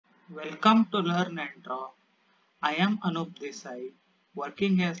Welcome to Learn and Draw. I am Anup Desai,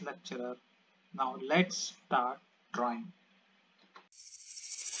 working as lecturer. Now let's start drawing.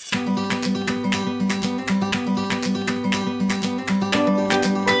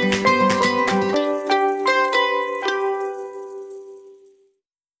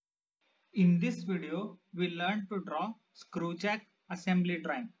 In this video, we learn to draw screwjack assembly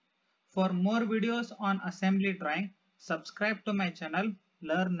drawing. For more videos on assembly drawing, subscribe to my channel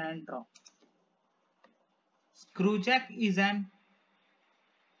Learn and Draw. Screwjack is an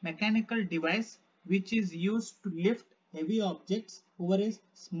mechanical device which is used to lift heavy objects over a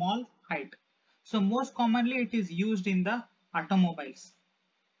small height. So most commonly it is used in the automobiles.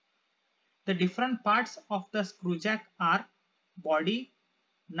 The different parts of the screwjack are body,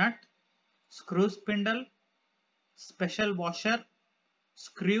 nut, screw spindle, special washer,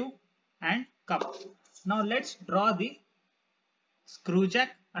 screw and cup. Now let's draw the screwjack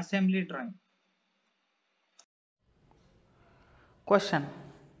assembly drawing. Question.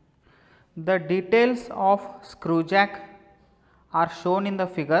 The details of screwjack are shown in the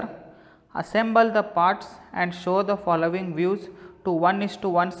figure. Assemble the parts and show the following views to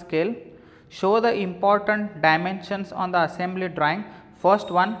 1:1 scale. Show the important dimensions on the assembly drawing.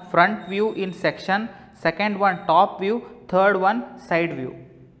 First one front view in section, second one top view, third one side view.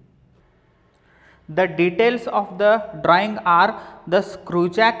 The details of the drawing are: the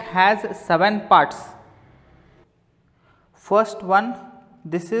screwjack has 7 parts. First one,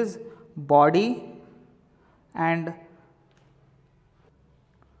 this is body, and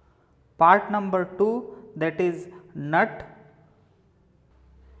part number 2, that is nut,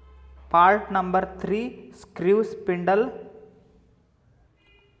 part number 3 screw spindle,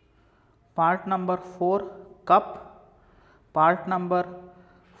 part number 4 cup, part number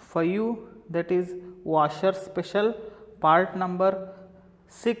 5 that is washer special, part number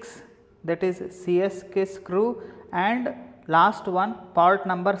 6 that is CSK screw, and last one part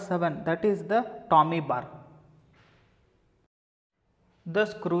number 7 that is the Tommy bar. The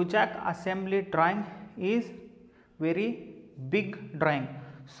screwjack assembly drawing is very big drawing,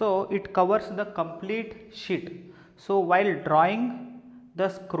 so it covers the complete sheet. So while drawing the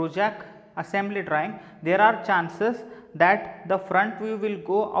screwjack assembly drawing, there are chances that the front view will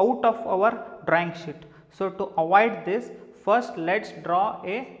go out of our drawing sheet. So to avoid this, first let's draw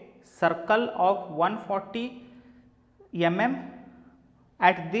a circle of 140 mm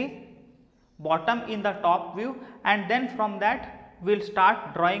at the bottom in the top view, and then from that we will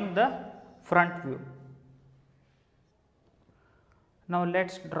start drawing the front view. Now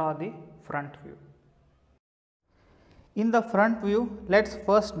let's draw the front view. In the front view, let's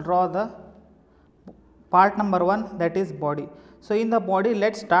first draw the part number 1, that is body. So in the body,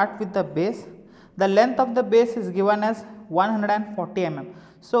 let's start with the base. The length of the base is given as 140 mm.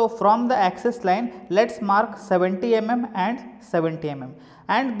 So from the axis line, let's mark 70 mm and 70 mm,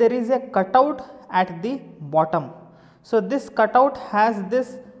 and there is a cutout at the bottom. So this cutout has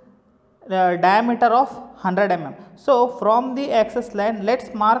this diameter of 100 mm. So from the axis line,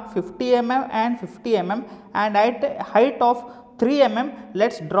 let's mark 50 mm and 50 mm, and at a height of 3 mm,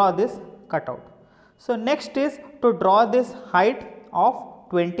 let's draw this cutout. So next is to draw this height of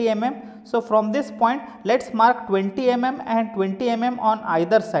 20 mm. So from this point, let's mark 20 mm and 20 mm on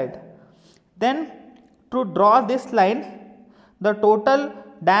either side. Then to draw this line, the total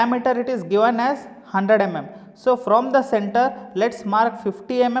diameter it is given as 100 mm. So from the center, let's mark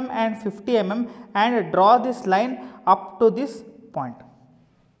 50 mm and 50 mm and draw this line up to this point.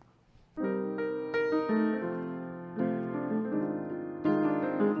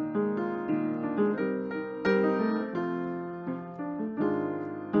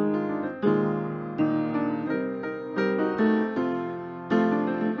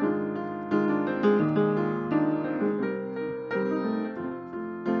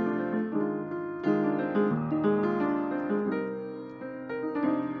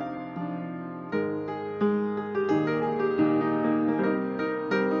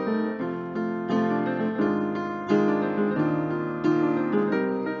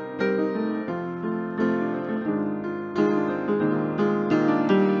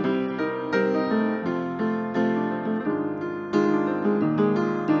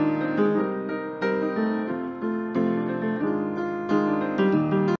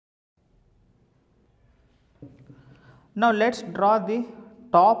 Now let's draw the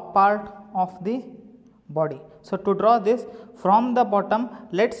top part of the body. So to draw this, from the bottom,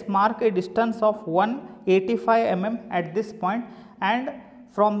 let's mark a distance of 185 mm at this point, and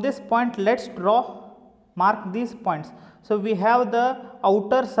from this point let's mark these points. So we have the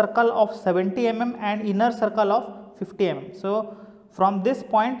outer circle of 70 mm and inner circle of 50 mm. So from this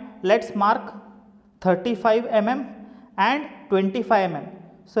point let's mark 35 mm and 25 mm.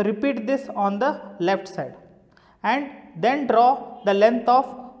 So repeat this on the left side and then draw the length of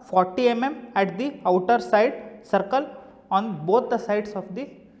 40 mm at the outer side circle on both the sides of the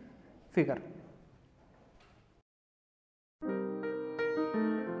figure.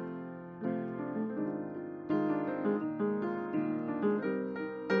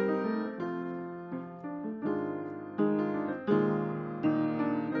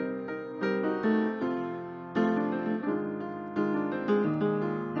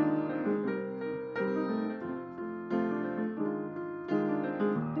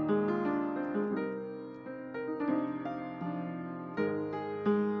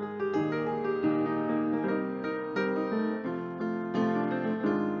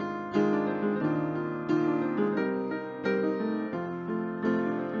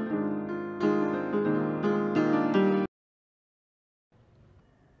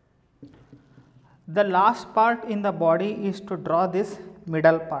 The last part in the body is to draw this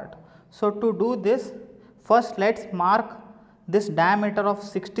middle part. So to do this, first let's mark this diameter of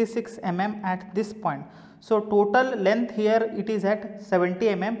 66 mm at this point. So total length here it is at 70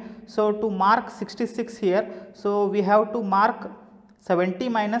 mm. So to mark 66 here, so we have to mark 70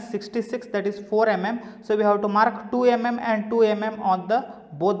 minus 66, that is 4 mm. So we have to mark 2 mm and 2 mm on the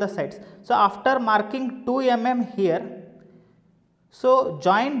both the sides. So after marking 2 mm here, so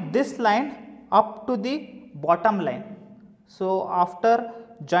join this line up to the bottom line. So after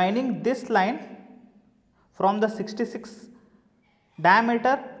joining this line from the 66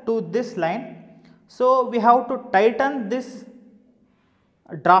 diameter to this line, so we have to tighten this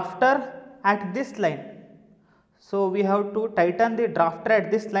drafter at this line. So we have to tighten the drafter at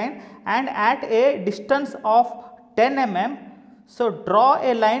this line and at a distance of 10 mm, so draw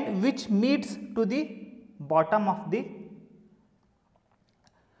a line which meets to the bottom of the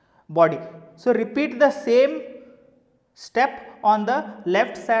body. So repeat the same step on the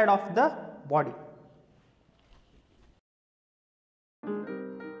left side of the body.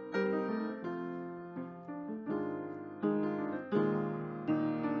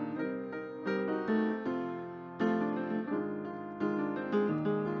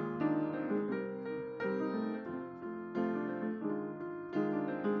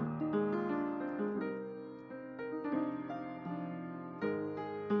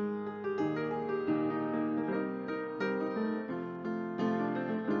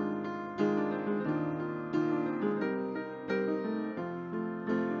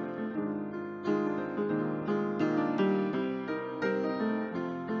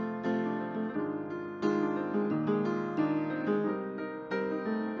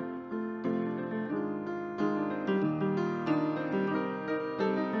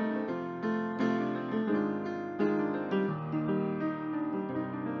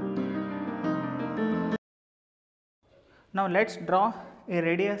 Now let's draw a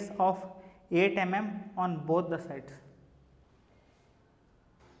radius of 8 mm on both the sides.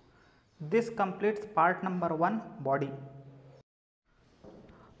 This completes part number 1, body.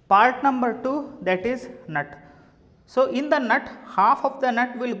 Part number 2, that is nut. So in the nut, half of the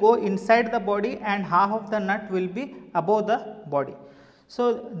nut will go inside the body and half of the nut will be above the body.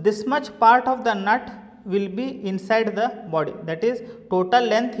 So this much part of the nut will be inside the body, that is total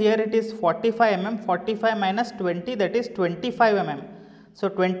length here it is 45 mm, 45 minus 20, that is 25 mm. So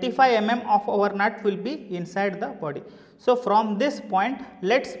 25 mm of our nut will be inside the body. So from this point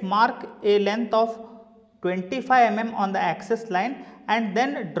let's mark a length of 25 mm on the axis line and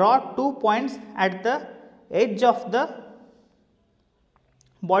then draw 2 points at the edge of the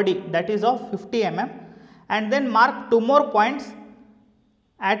body, that is of 50 mm, and then mark 2 more points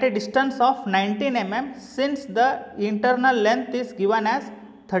at a distance of 19 mm since the internal length is given as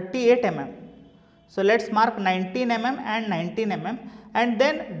 38 mm. So let's mark 19 mm and 19 mm and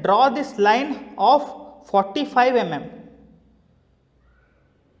then draw this line of 45 mm.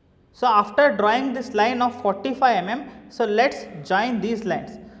 So after drawing this line of 45 mm, so let's join these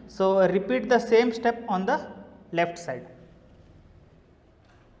lines. So repeat the same step on the left side.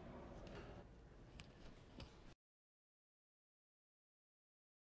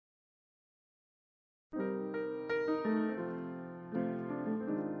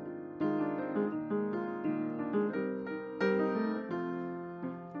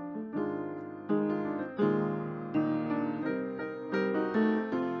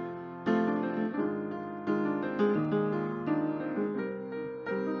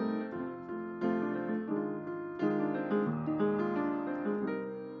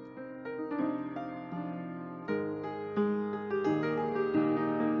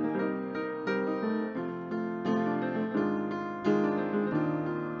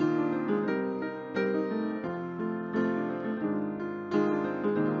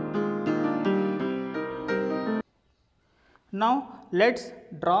 Now let's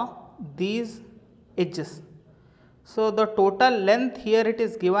draw these edges. So the total length here it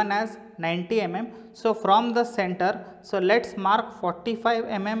is given as 90 mm. So from the center, so let's mark 45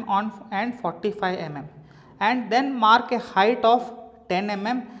 mm on and 45 mm, and then mark a height of 10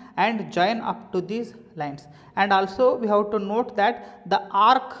 mm and join up to these lines. And also we have to note that the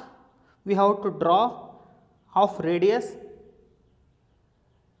arc we have to draw of radius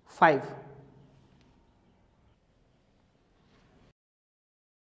 5.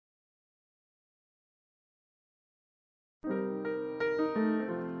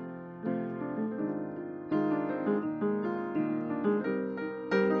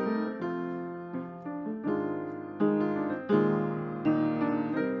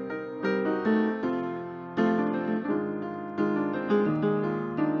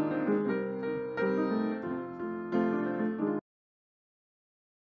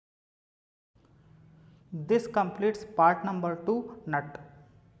 This completes part number 2, nut.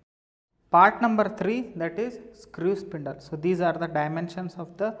 Part number 3, that is screw spindle. So these are the dimensions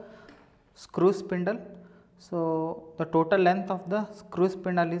of the screw spindle. So the total length of the screw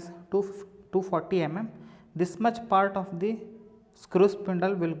spindle is 240 mm. This much part of the screw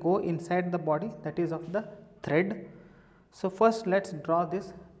spindle will go inside the body, that is of the thread. So first let's draw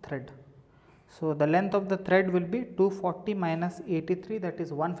this thread. So the length of the thread will be 240 minus 83, that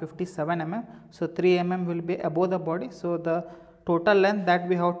is 157 mm. So 3 mm will be above the body. So the total length that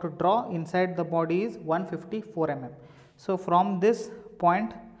we have to draw inside the body is 154 mm. So from this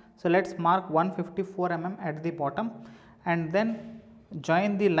point, so let's mark 154 mm at the bottom, and then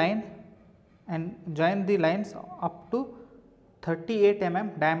join the line and join the lines up to 38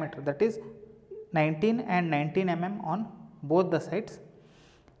 mm diameter, that is 19 and 19 mm on both the sides,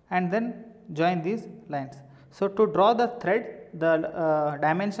 and then join these lines. So to draw the thread, the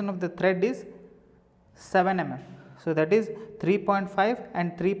dimension of the thread is 7 mm. So that is 3.5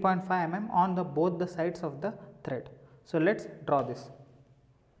 and 3.5 mm on the both the sides of the thread. So let's draw this.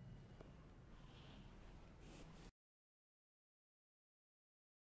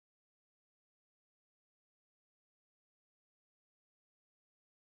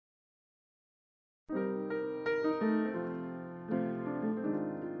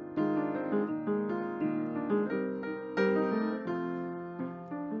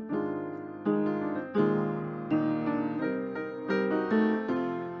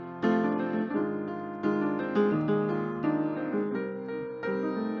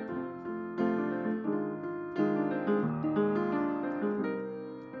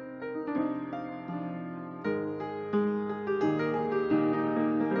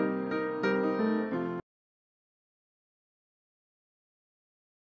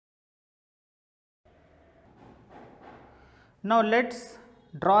 Now let's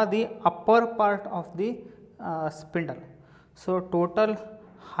draw the upper part of the spindle. So total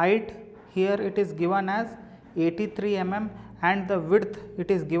height here it is given as 83 mm and the width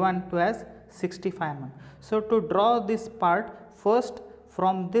it is given to as 65 mm. So to draw this part, first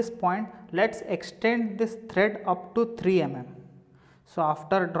from this point let's extend this thread up to 3 mm. So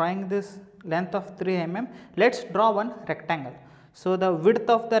after drawing this length of 3 mm, let's draw one rectangle. So the width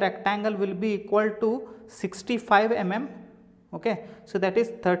of the rectangle will be equal to 65 mm. Okay, so that is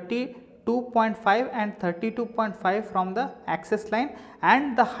 32.5 and 32.5 from the axis line,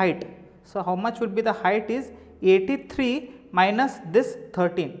 and the height. So how much would be the height is 83 minus this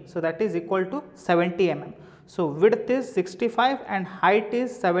 13. So that is equal to 70 mm. So width is 65 and height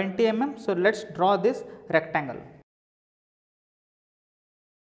is 70 mm. So let's draw this rectangle.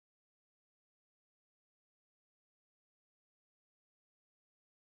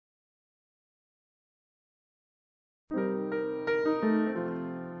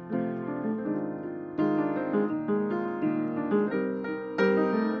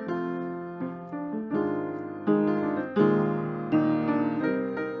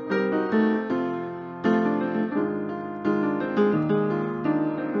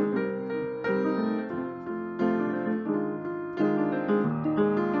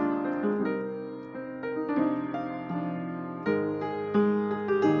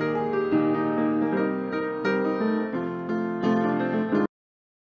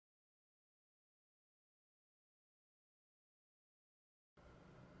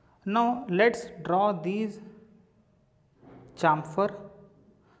 Now let's draw these chamfer.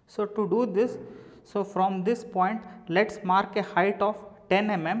 So to do this, so from this point let's mark a height of 10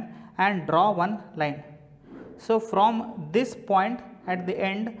 mm and draw one line. So from this point at the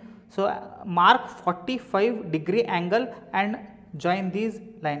end, so mark 45-degree angle and join these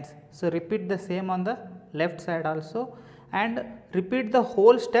lines. So repeat the same on the left side also, and repeat the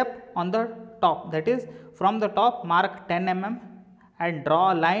whole step on the top, that is from the top mark 10 mm and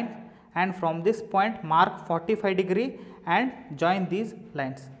draw a line, and from this point mark 45 degree and join these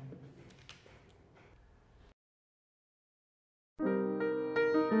lines.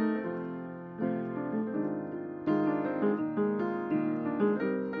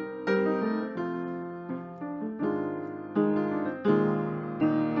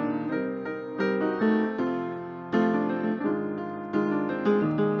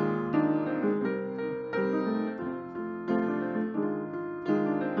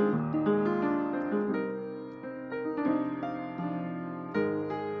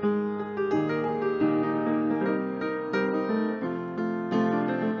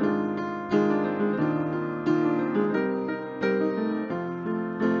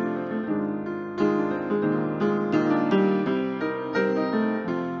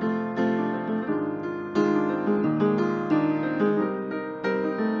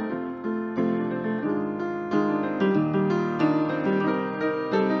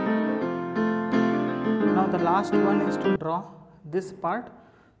 Now the last one is to draw this part.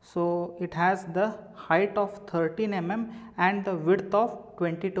 So it has the height of 13 mm and the width of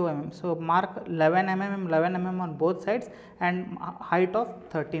 22 mm. So mark 11 mm, 11 mm on both sides and height of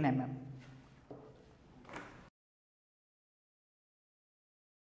 13 mm.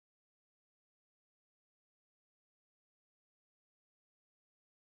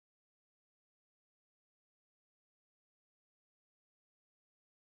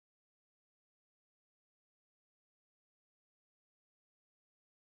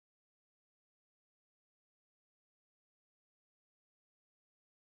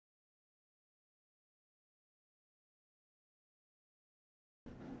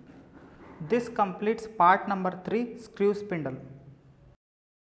 This completes part number 3, screw spindle.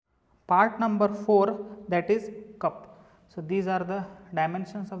 Part number 4, that is cup. So these are the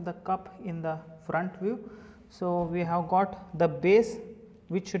dimensions of the cup in the front view. So we have got the base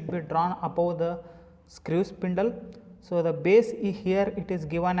which should be drawn above the screw spindle. So the base here it is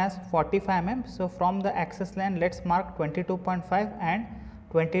given as 45 mm. So from the axis line let us mark 22.5 and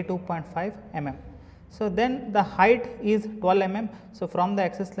 22.5 mm. So then the height is 12 mm. So from the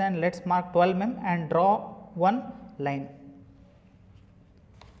axis line let us mark 12 mm and draw one line.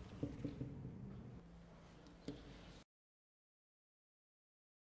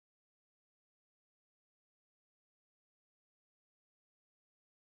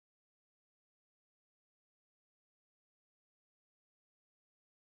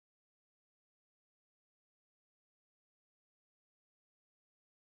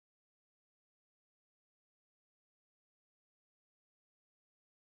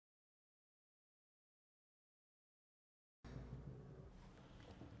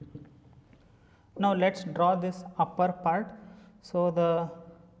 Now let us draw this upper part. So the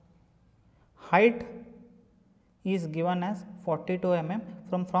height is given as 42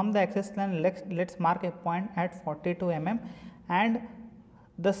 mm. From the axis line let us mark a point at 42 mm and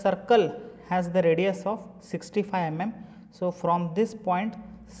the circle has the radius of 65 mm. So from this point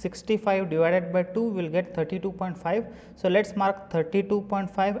 65 divided by 2 will get 32.5. So let us mark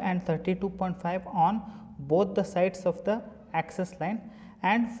 32.5 and 32.5 on both the sides of the axis line,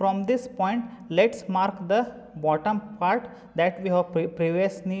 and from this point let us mark the bottom part that we have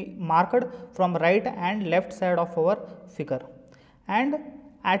previously marked from right and left side of our figure. And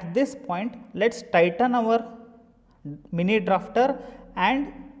at this point let us tighten our mini drafter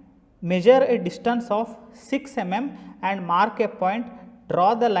and measure a distance of 6 mm and mark a point,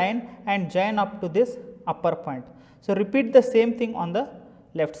 draw the line and join up to this upper point. So repeat the same thing on the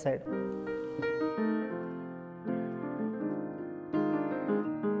left side.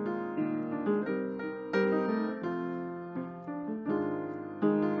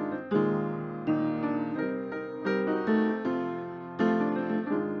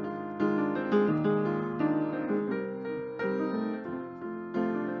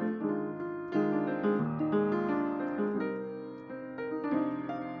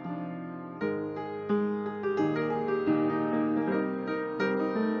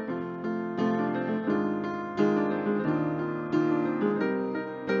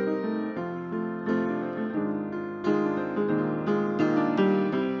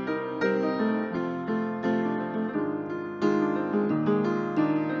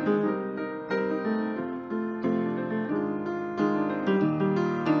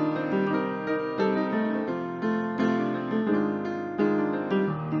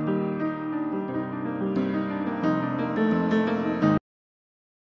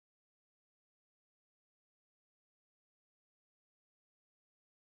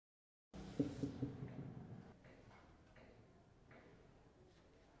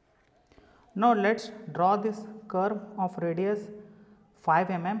 Now let's draw this curve of radius 5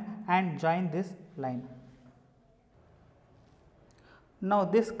 mm and join this line. Now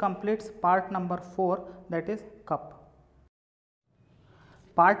this completes part number 4, that is cup.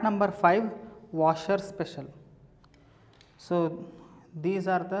 Part number 5, washer special. So these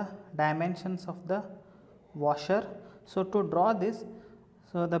are the dimensions of the washer. So to draw this,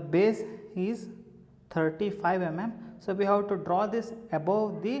 so the base is 35 mm. So we have to draw this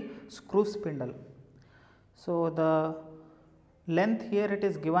above the screw spindle. So the length here it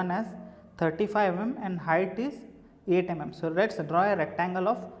is given as 35 mm and height is 8 mm. So let's draw a rectangle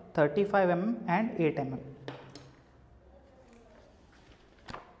of 35 mm and 8 mm.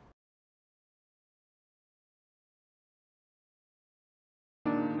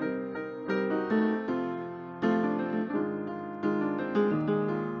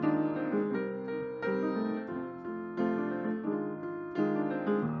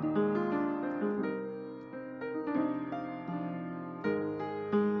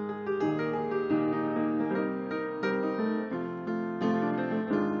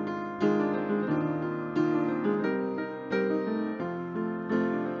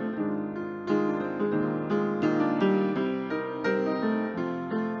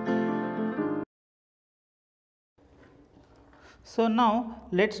 So now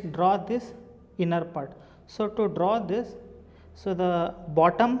let's draw this inner part. So to draw this, so the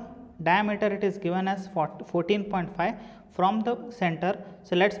bottom diameter it is given as 14.5 from the center.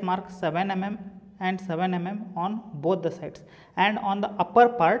 So let's mark 7 mm and 7 mm on both the sides, and on the upper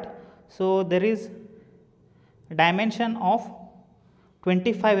part, so there is dimension of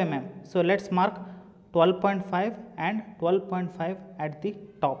 25 mm. So let's mark 12.5 and 12.5 at the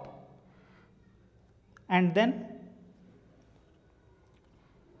top, and then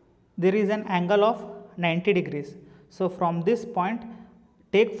there is an angle of 90 degrees. So from this point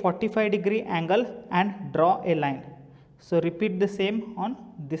take 45-degree angle and draw a line. So repeat the same on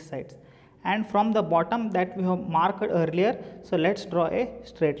this side, and from the bottom that we have marked earlier, so let's draw a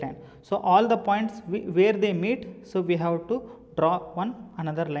straight line. So all the points where they meet, so we have to draw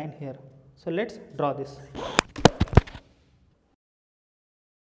another line here. So let's draw this.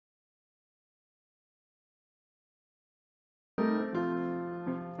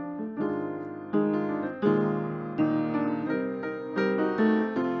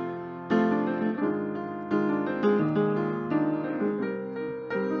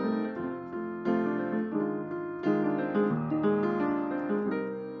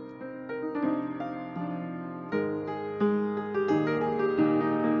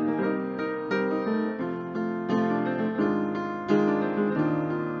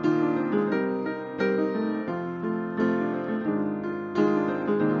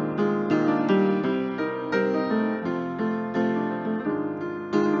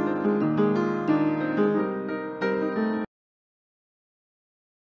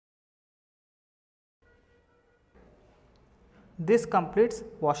 This completes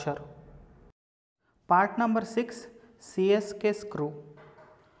washer. Part number 6, CSK screw.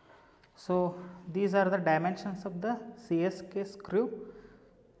 So these are the dimensions of the CSK screw.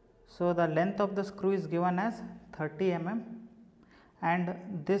 So the length of the screw is given as 30 mm and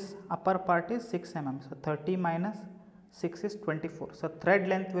this upper part is 6 mm. So 30 minus 6 is 24. So thread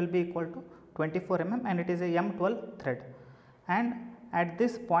length will be equal to 24 mm and it is a M12 thread. And at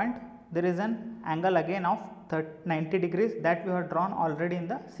this point there is an angle again of 90 degrees that we have drawn already in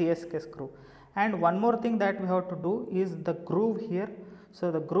the CSK screw. And one more thing that we have to do is the groove here. So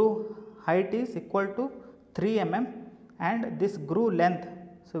the groove height is equal to 3 mm and this groove length,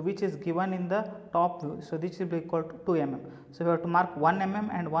 so which is given in the top view, so this will be equal to 2 mm. So we have to mark 1 mm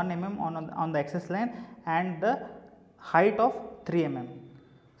and 1 mm on the axis line and the height of 3 mm.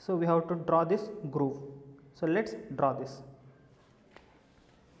 So we have to draw this groove. So let's draw this.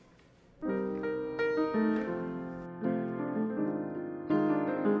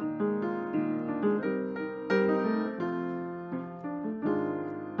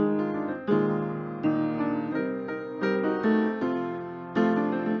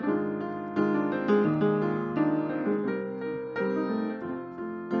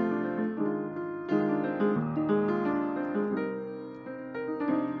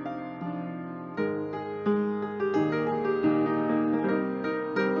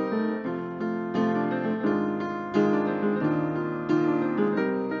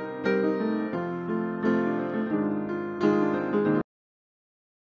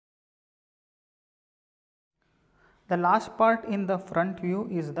 The last part in the front view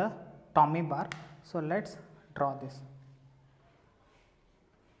is the Tommy bar. So let's draw this.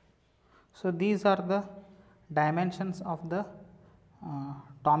 So these are the dimensions of the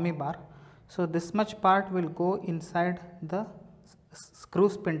Tommy bar. So this much part will go inside the screw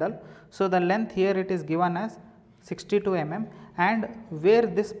spindle. So the length here it is given as 62 mm, and where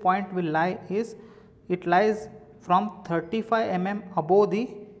this point will lie is, it lies from 35 mm above the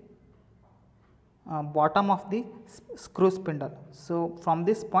bottom of the screw spindle. So from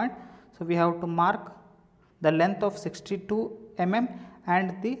this point, so we have to mark the length of 62 mm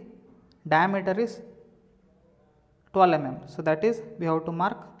and the diameter is 12 mm. So that is, we have to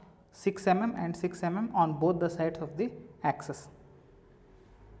mark 6 mm and 6 mm on both the sides of the axis.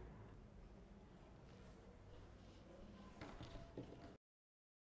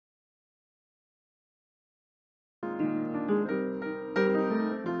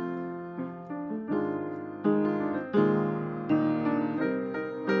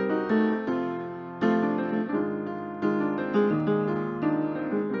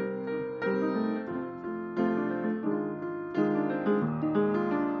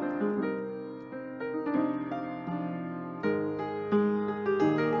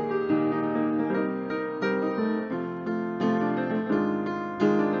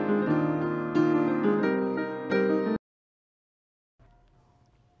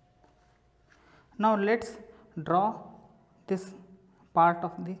 Now let us draw this part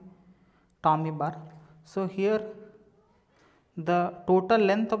of the Tommy bar. So here the total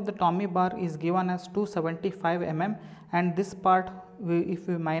length of the Tommy bar is given as 275 mm, and this part, if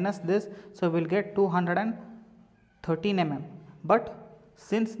we minus this, so we will get 213 mm. But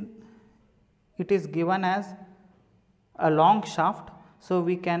since it is given as a long shaft, so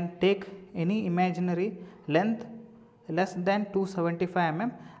we can take any imaginary length less than 275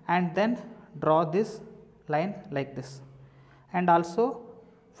 mm and then draw this line like this. And also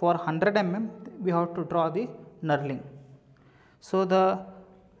for 100 mm we have to draw the knurling. So the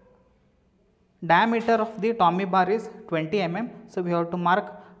diameter of the Tommy bar is 20 mm. So we have to mark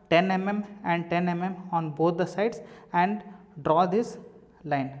 10 mm and 10 mm on both the sides and draw this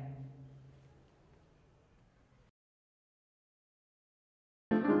line.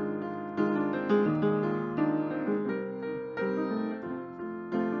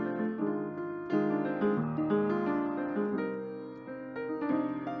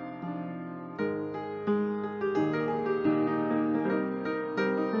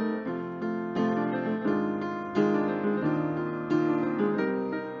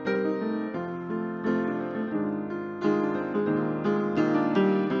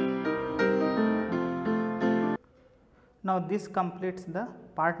 Now this completes the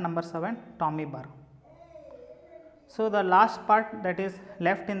part number 7, Tommy bar. So the last part that is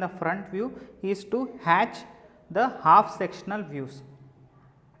left in the front view is to hatch the half sectional views.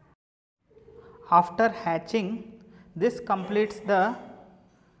 After hatching, this completes the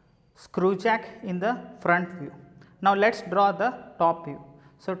screw jack in the front view. Now let us draw the top view.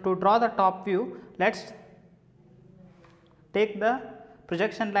 So to draw the top view, let us take the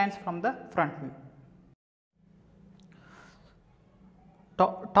projection lines from the front view.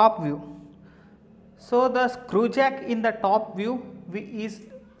 Top view. So the screw jack in the top view is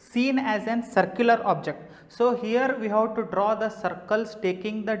seen as an circular object. So here we have to draw the circles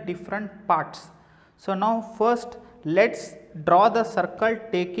taking the different parts. So now first let us draw the circle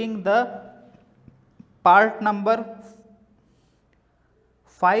taking the part number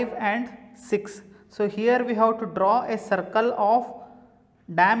 5 and 6. So here we have to draw a circle of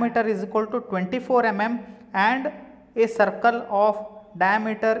diameter is equal to 24 mm and a circle of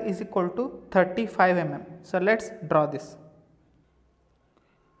diameter is equal to 35 mm. So let us draw this.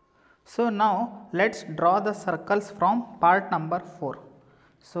 So now let us draw the circles from part number 4.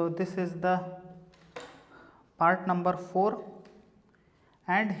 So this is the part number 4,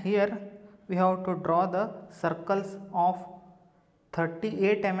 and here we have to draw the circles of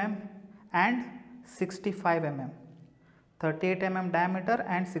 38 mm and 65 mm. 38 mm diameter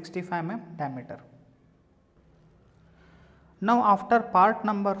and 65 mm diameter. Now after part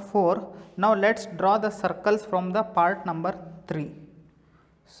number 4, now let us draw the circles from the part number 3.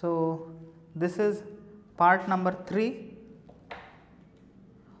 So this is part number 3.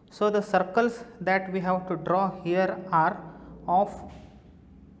 So the circles that we have to draw here are of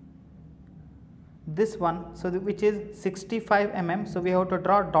this one, so which is 65 mm. So we have to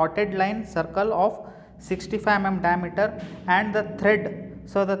draw dotted line circle of 65 mm diameter, and the thread,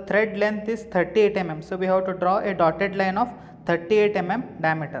 so the thread length is 38 mm. So we have to draw a dotted line of 38 mm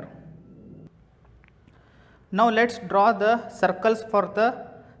diameter. Now let us draw the circles for the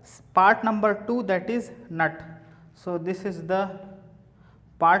part number 2, that is nut. So this is the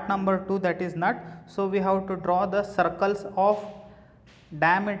part number 2, that is nut. So we have to draw the circles of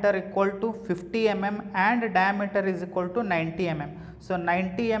diameter equal to 50 mm and diameter is equal to 90 mm. So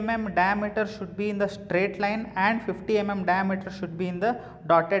 90 mm diameter should be in the straight line and 50 mm diameter should be in the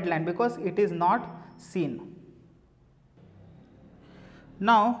dotted line because it is not seen.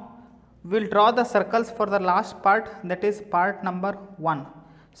 Now we will draw the circles for the last part, that is part number 1.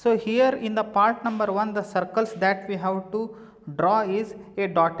 So here in the part number 1, the circles that we have to draw is a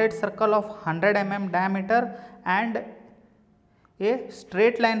dotted circle of 100 mm diameter and a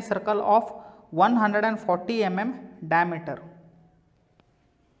straight line circle of 140 mm diameter.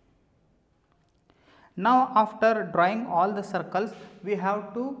 Now after drawing all the circles, we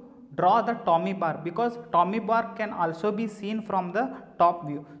have to draw the Tommy bar because Tommy bar can also be seen from the top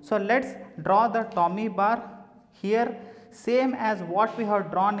view. So let's draw the Tommy bar here, same as what we have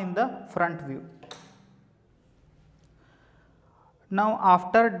drawn in the front view. Now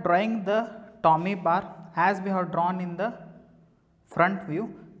after drawing the Tommy bar as we have drawn in the front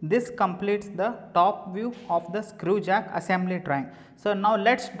view, this completes the top view of the screw jack assembly drawing. So now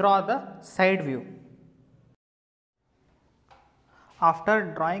let's draw the side view.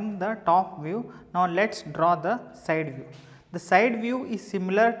 After drawing the top view, now let's draw the side view. The side view is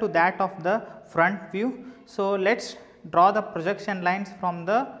similar to that of the front view. So let's draw the projection lines from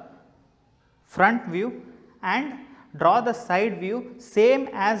the front view and draw the side view same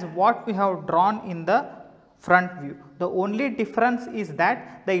as what we have drawn in the front view. The only difference is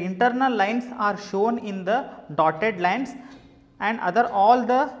that the internal lines are shown in the dotted lines and all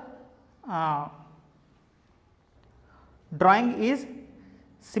the drawing is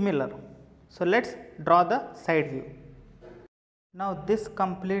similar. So let's draw the side view. Now this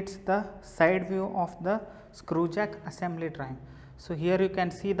completes the side view of the screw jack assembly drawing. So here you can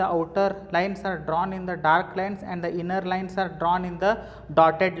see the outer lines are drawn in the dark lines and the inner lines are drawn in the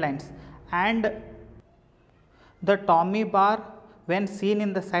dotted lines, and the Tommy bar when seen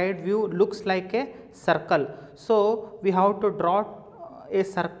in the side view looks like a circle. So we have to draw a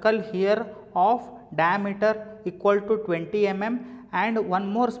circle here of diameter equal to 20 mm and one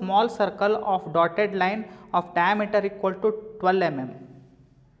more small circle of dotted line of diameter equal to 12 mm.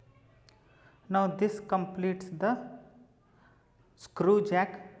 Now this completes the screw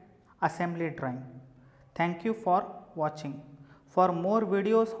jack assembly drawing. Thank you for watching. For more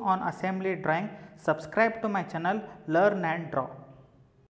videos on assembly drawing, subscribe to my channel Learn and Draw.